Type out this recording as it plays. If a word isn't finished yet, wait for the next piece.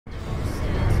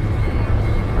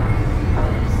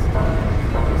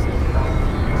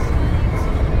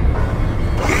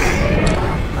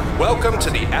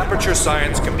Aperture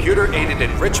Science Computer-Aided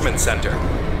Enrichment Center.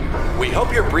 We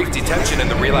hope your brief detention in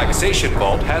the relaxation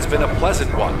vault has been a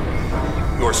pleasant one.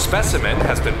 Your specimen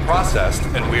has been processed,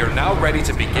 and we are now ready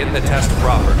to begin the test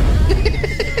proper.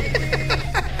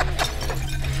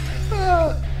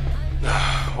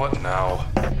 What now?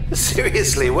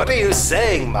 Seriously, what are you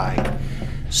saying, Mike?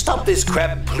 Stop this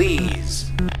crap, please.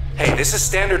 Hey, this is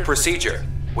standard procedure.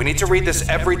 We need to read this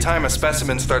every time a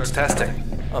specimen starts testing.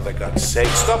 Oh, for God's sake,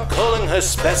 stop calling her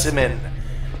specimen.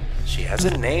 She has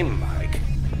a name, Mike.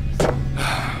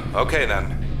 Okay,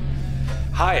 then.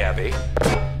 Hi, Abby.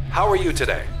 How are you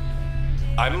today?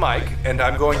 I'm Mike, and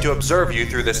I'm going to observe you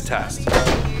through this test.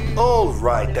 All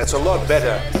right, that's a lot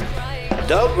better.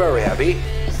 Don't worry, Abby.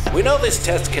 We know this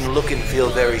test can look and feel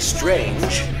very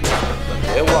strange, but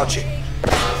we're watching.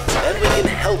 And we can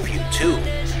help you, too.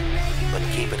 But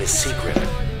keep it a secret.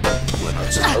 We're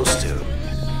not supposed to.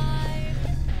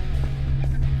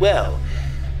 Well,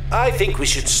 I think we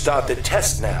should start the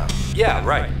test now. Yeah,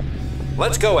 right.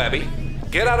 Let's go, Abby.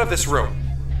 Get out of this room.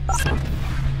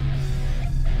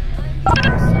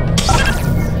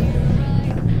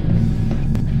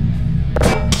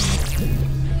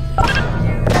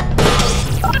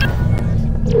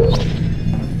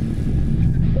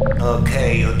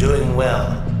 Okay, you're doing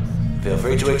well. Feel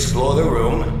free to explore the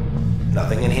room.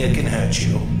 Nothing in here can hurt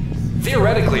you.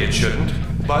 Theoretically, it shouldn't,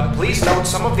 but please note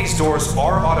some of these doors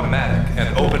are automatic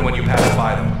and open when you pass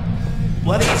by them.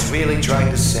 What he's really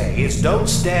trying to say is don't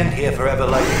stand here forever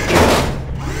like a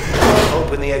kid. I'll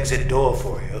open the exit door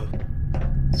for you.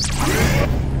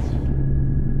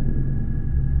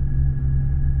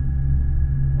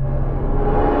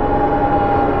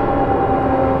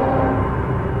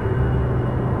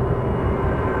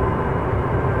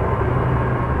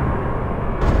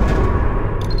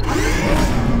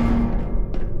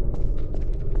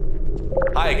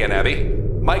 Hi again, Abby.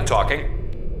 Mike talking.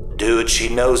 Dude, she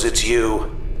knows it's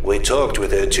you. We talked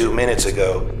with her 2 minutes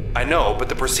ago. I know, but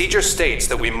the procedure states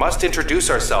that we must introduce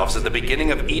ourselves at the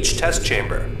beginning of each test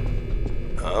chamber.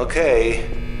 Okay.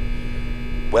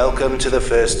 Welcome to the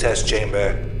first test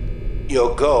chamber.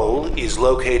 Your goal is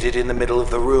located in the middle of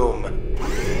the room.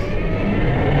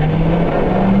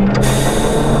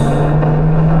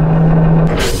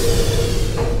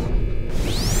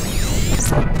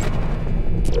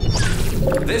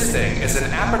 This thing is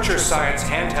an Aperture Science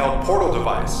handheld portal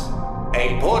device.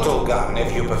 A portal gun,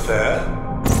 if you prefer.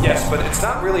 Yes, but it's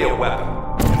not really a weapon.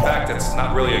 In fact, it's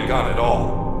not really a gun at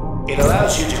all. It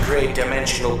allows you to create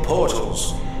dimensional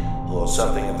portals. Or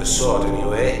something of the sort,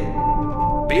 anyway.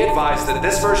 Be advised that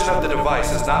this version of the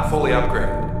device is not fully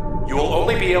upgraded. You will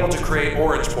only be able to create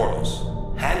orange portals.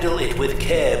 Handle it with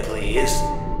care, please.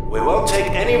 We won't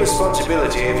take any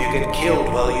responsibility if you get killed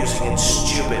while using it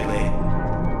stupidly.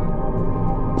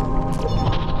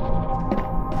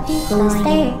 Who's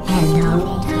there?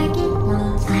 Hello? Target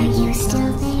lost. Are you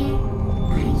still there?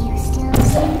 Are you still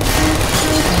there?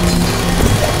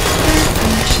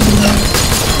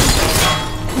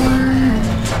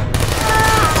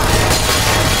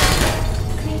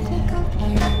 Critical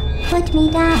error. Put me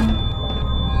down.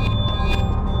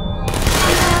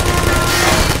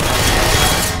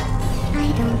 I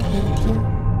don't hate you.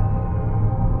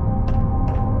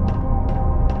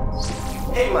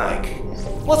 Hey, Mike.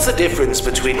 What's the difference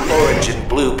between orange and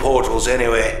blue portals,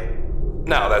 anyway?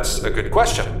 Now, that's a good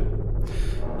question.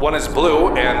 One is blue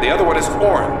and the other one is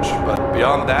orange, but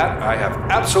beyond that, I have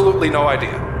absolutely no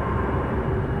idea.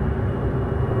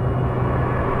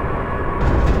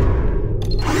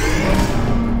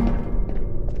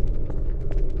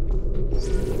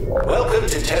 Welcome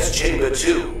to test chamber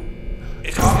 2.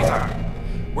 It's coffee time.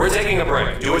 We're taking a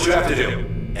break. Do what you have to do.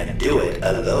 And do it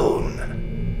alone.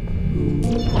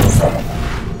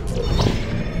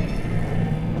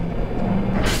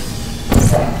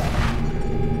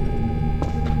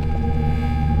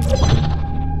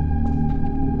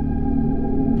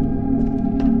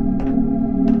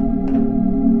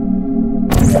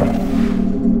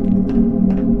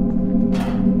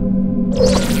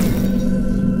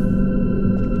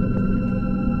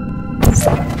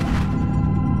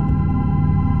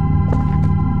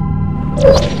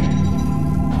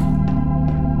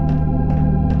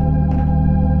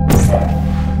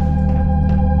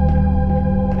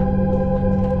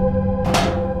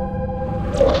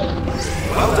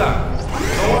 Well done.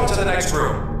 Go on to the next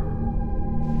room.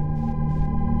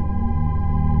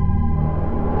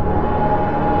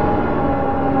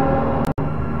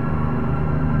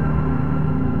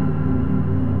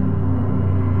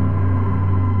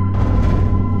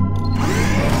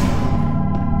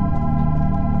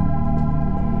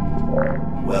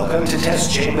 Welcome to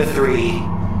test chamber 3.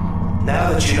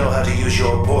 Now that you know how to use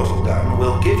your portal gun,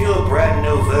 we'll give you a brand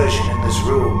new version in this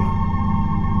room.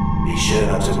 Be sure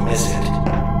not to miss it.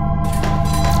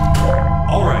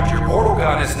 Alright, your portal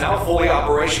gun is now fully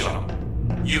operational.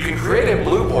 You can create a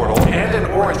blue portal and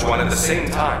an orange one at the same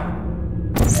time.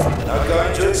 I'm not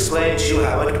going to explain to you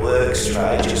how it works.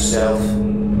 Try it yourself.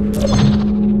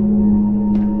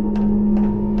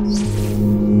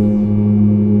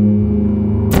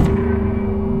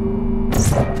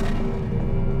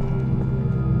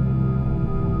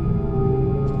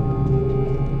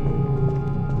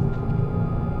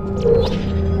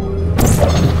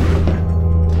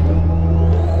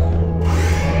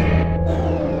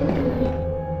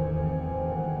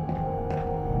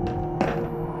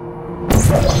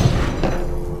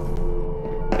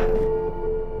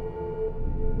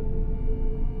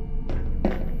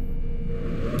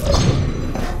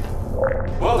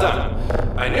 Well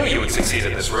done. I knew you would succeed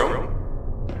in this room.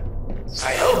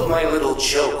 I hope my little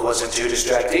joke wasn't too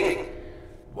distracting.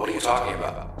 What are you talking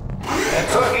about? I'm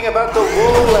talking about the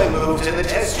wall I moved in the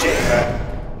test chamber.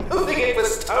 Moving it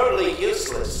was totally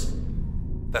useless.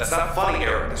 That's not funny,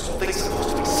 Eric. This whole thing's supposed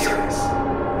to be serious.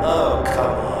 Oh,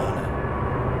 come on.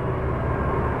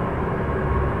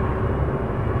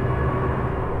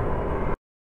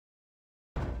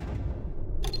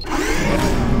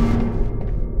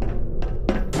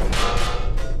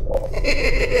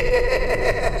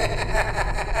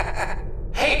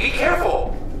 Hey, be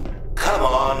careful! Come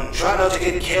on, try not to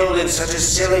get killed in such a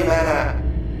silly manner.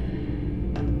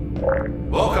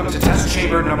 Welcome to test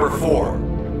chamber number 4.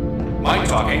 Mike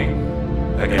talking.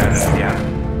 Again and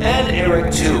again. And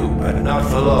Eric too, but not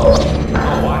for long.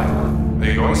 Oh, why? Are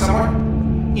you going somewhere?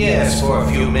 Yes, for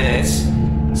a few minutes.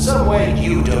 Somewhere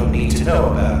you don't need to know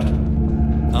about.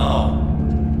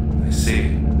 Oh, I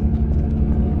see.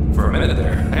 For a minute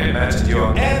there, I imagined you...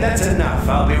 And that's enough.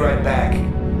 I'll be right back.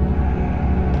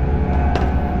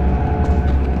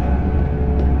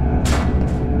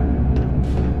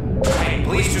 Hey,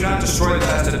 please do not destroy the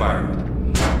test environment.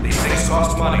 These things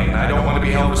cost money, and I don't want to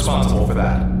be held responsible for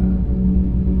that.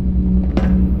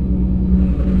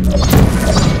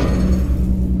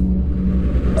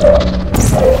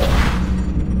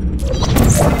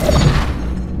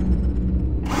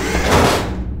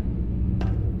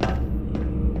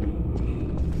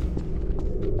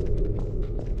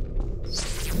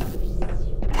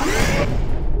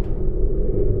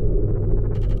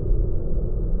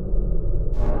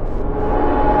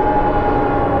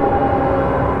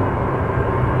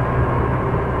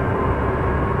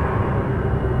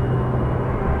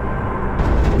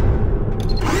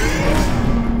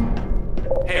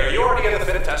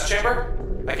 Chamber?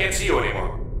 I can't see you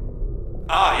anymore.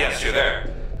 Ah, yes, you're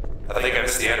there. I think I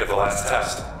missed the end of the last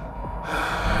test.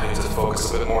 I need to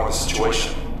focus a bit more on the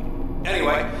situation.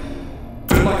 Anyway,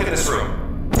 good luck in this room.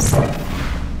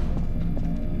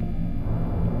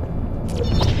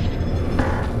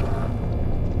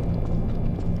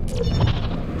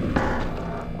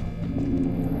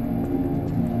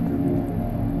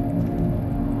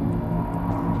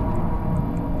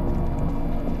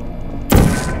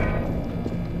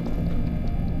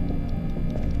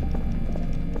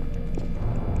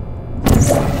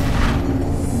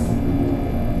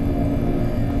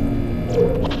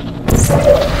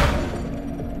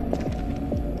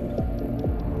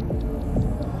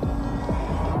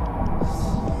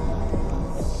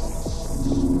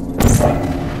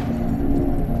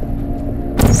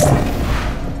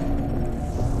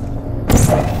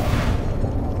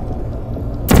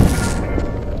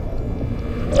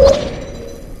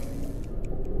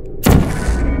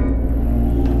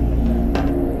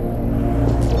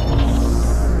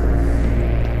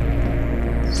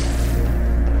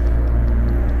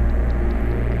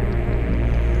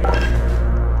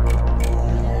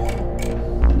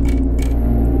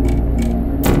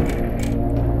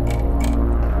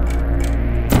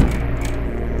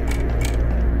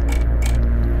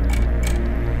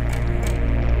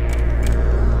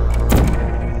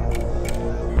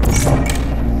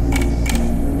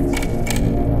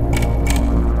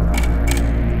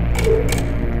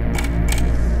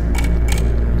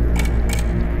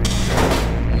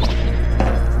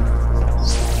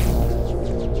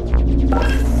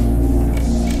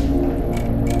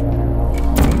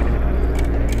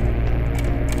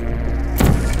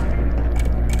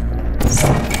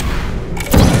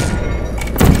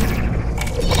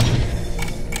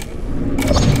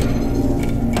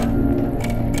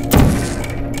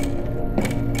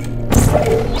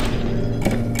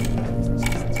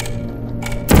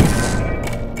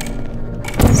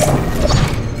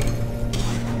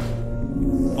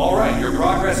 Your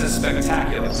progress is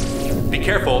spectacular. Be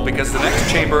careful, because the next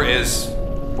chamber is,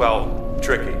 well,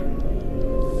 tricky.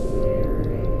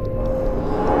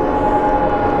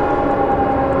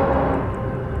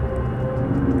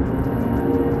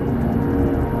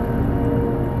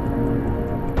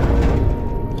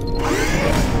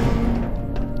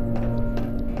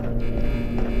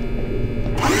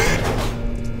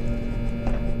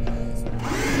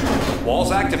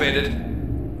 Walls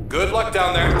activated. Good luck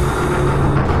down there.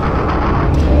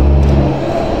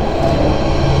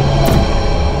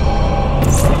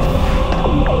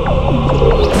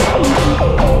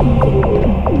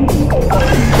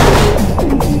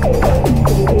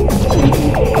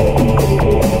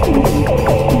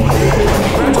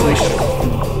 Congratulations.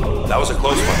 That was a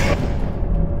close one.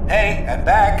 Hey, I'm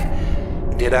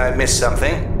back. Did I miss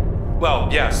something? Well,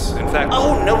 yes, in fact...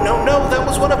 Oh, no, that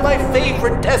was one of my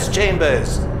favorite test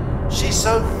chambers. She's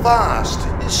so fast.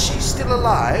 Is she still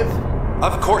alive?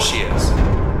 Of course she is.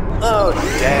 Oh,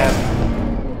 damn.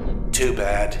 Too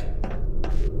bad.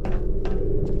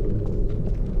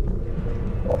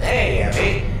 Hey,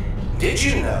 Abby. Did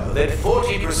you know that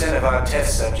 40% of our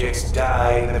test subjects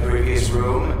die in the previous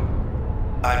room?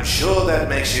 I'm sure that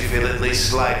makes you feel at least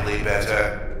slightly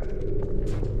better.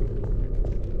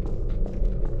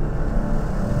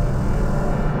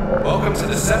 Welcome to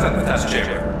the 7th test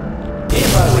chamber.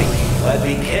 If I were you, I'd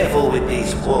be careful with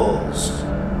these walls.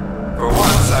 For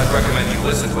once, I'd recommend you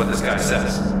listen to what this guy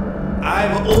says.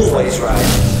 I'm always right.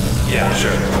 Yeah,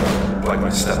 sure. Like my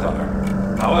stepmother.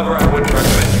 However, I wouldn't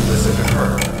recommend you listen to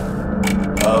her.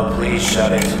 Oh, please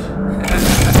shut it.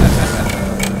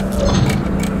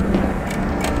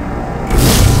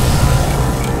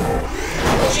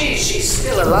 Gee, she's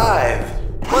still alive.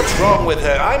 What's wrong with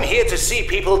her? I'm here to see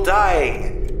people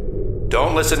dying.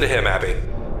 Don't listen to him, Abby.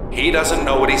 He doesn't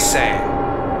know what he's saying.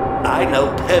 I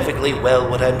know perfectly well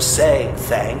what I'm saying,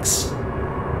 thanks.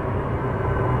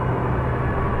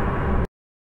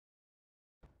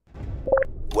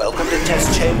 Welcome to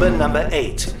test chamber number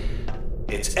 8.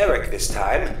 It's Eric this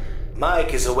time.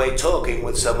 Mike is away talking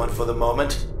with someone for the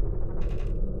moment.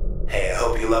 Hey, I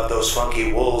hope you love those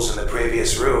funky walls in the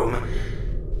previous room.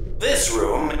 This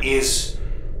room is,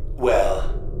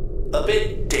 well, a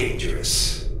bit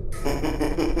dangerous. Did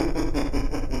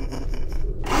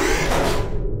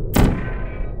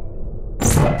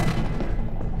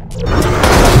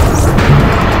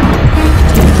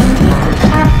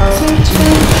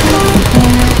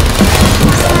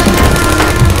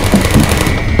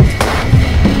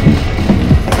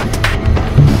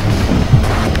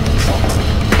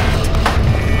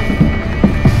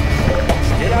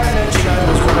I mention I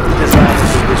was one of the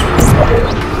designers of this room?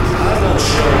 I'm not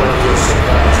sure whether you're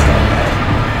surprised by that.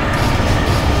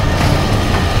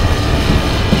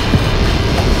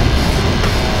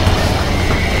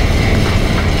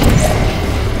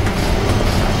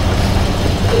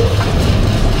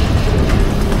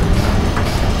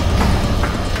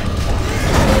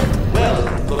 Well,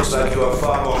 it looks like you are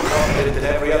far more confident than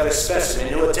every other specimen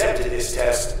who attempted this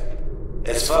test.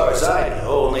 As far as I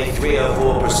know, only 3 or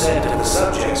 4% of the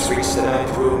subjects reached the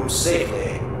 9th room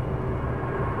safely.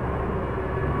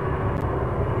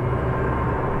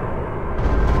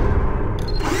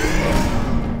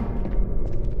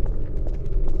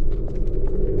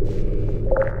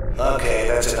 Okay,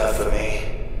 that's enough for me.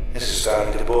 This is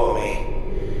starting to bore me.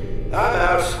 I'm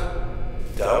out.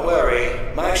 Don't worry,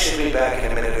 Mike should be back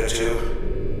in a minute or two.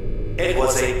 It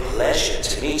was a pleasure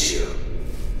to meet you.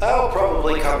 I'll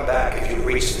probably come back if you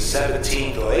reach the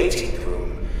 17th or 18th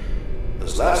room.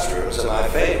 Those last rooms are my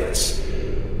favorites.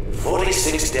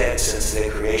 46 dead since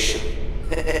their creation.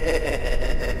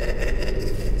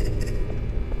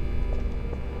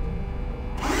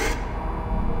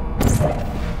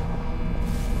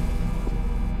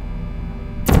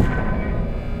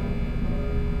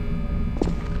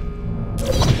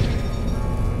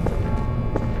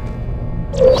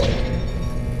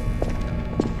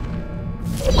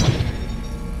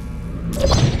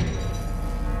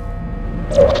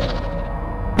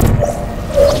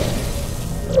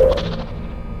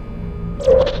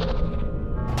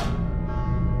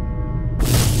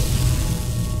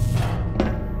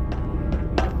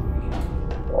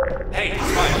 Hey,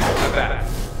 it's Mike. I'm back.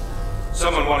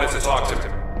 Someone wanted to talk to me.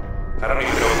 I don't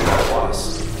even know who that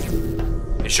was.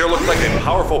 He sure looked like a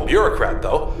powerful bureaucrat,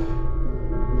 though.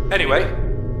 Anyway,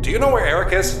 do you know where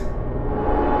Eric is?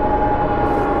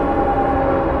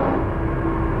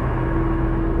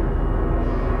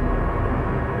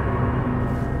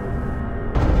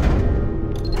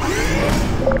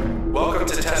 Welcome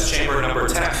to test chamber number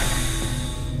 10.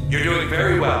 You're doing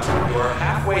very well. You are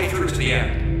halfway through to the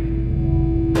end.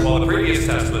 While the previous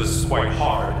test was quite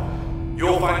hard,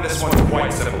 you'll find this one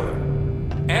quite similar.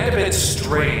 And a bit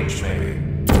strange, maybe.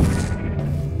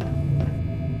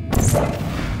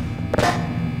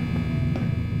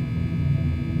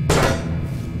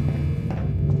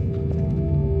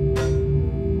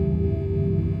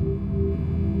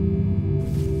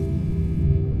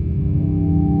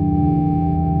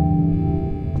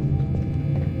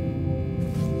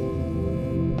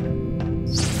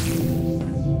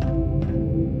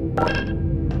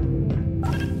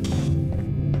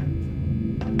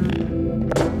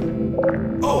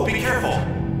 Oh, be careful!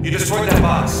 You destroyed that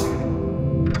box.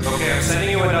 Okay, I'm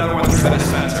sending you another one through the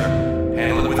dispenser.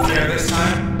 Handle it with care this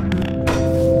time.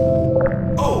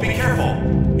 Oh, be careful!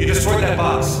 You destroyed that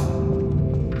box.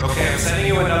 Okay, I'm sending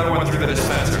you another one through the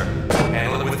dispenser.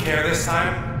 Handle it with care this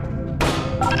time.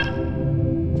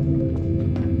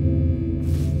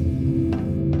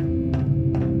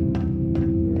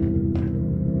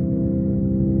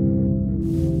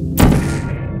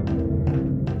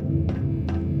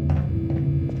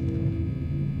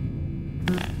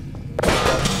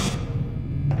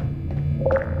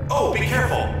 Oh, be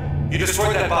careful! You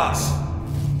destroyed that box.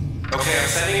 Okay, I'm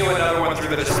sending you another one through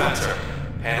the dispenser.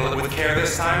 Handle it with care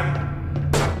this time.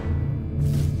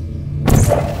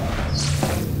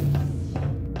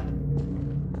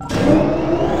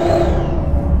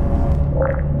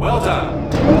 Well done.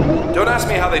 Don't ask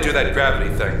me how they do that gravity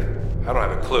thing. I don't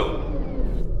have a clue.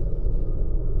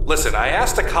 Listen, I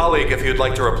asked a colleague if you'd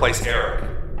like to replace Eric,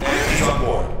 and he's on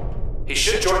board. He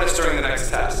should join us during the next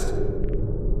test.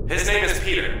 His name is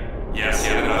Peter. Yes,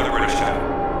 yet another British guy.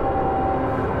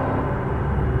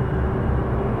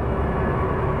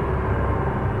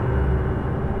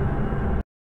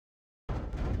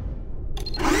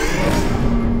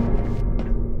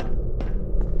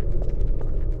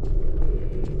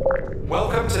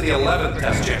 Welcome to the 11th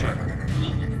test chamber.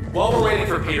 While we're waiting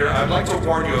for Peter, I'd like to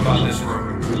warn you about this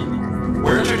room.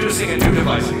 We're introducing a new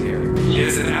device in here. It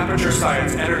is an aperture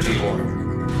science energy orb.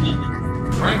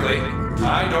 Frankly,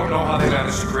 I don't know how they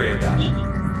managed to create that,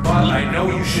 but I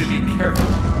know you should be careful.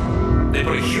 They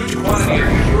put a huge quantity of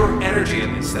pure energy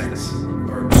in these things.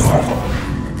 Or so I'm told.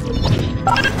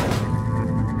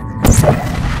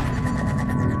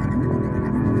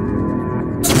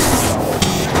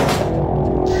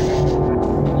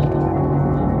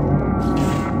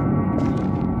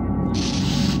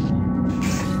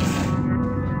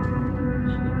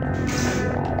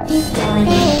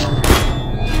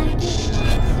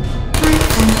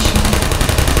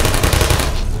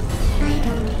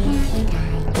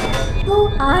 Who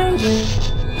are you?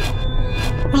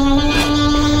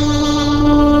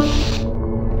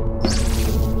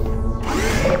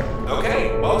 Okay,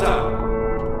 well done.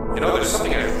 You know, there's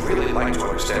something I'd really like to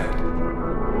understand.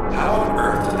 How on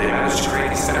earth did they manage to create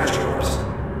these energy orbs?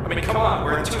 I mean, come on,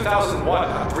 we're in 2001,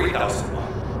 not 3001.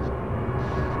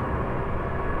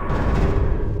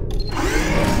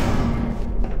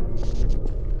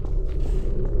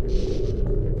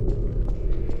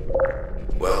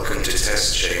 Welcome to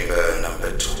test chamber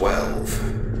number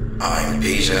 12. I'm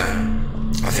Peter.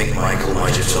 I think Michael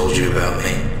might have told you about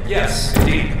me. Yes,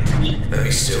 indeed. Let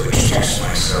me still introduce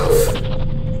myself.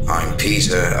 I'm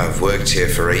Peter. I've worked here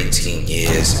for 18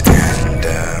 years and,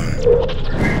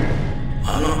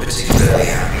 I'm not particularly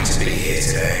happy to be here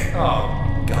today. Oh,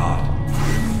 God.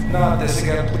 Not this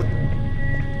again, please.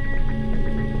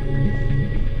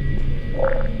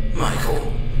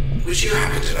 Michael, would you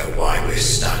happen to know why we're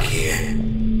stuck here?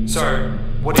 Sorry,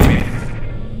 what do you mean?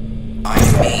 I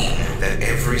mean that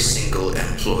every single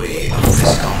employee of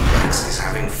this complex is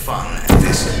having fun at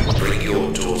this Bring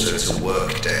Your Daughter to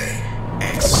Work Day,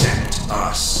 except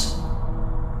us.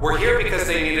 We're here because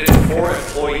they needed 4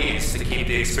 employees to keep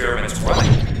the experiments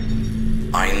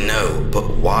running. I know, but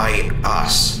why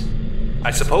us?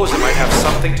 I suppose it might have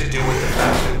something to do with the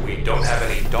fact that we don't have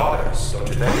any daughters, don't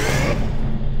you think?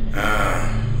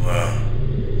 Well,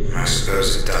 I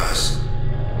suppose it does.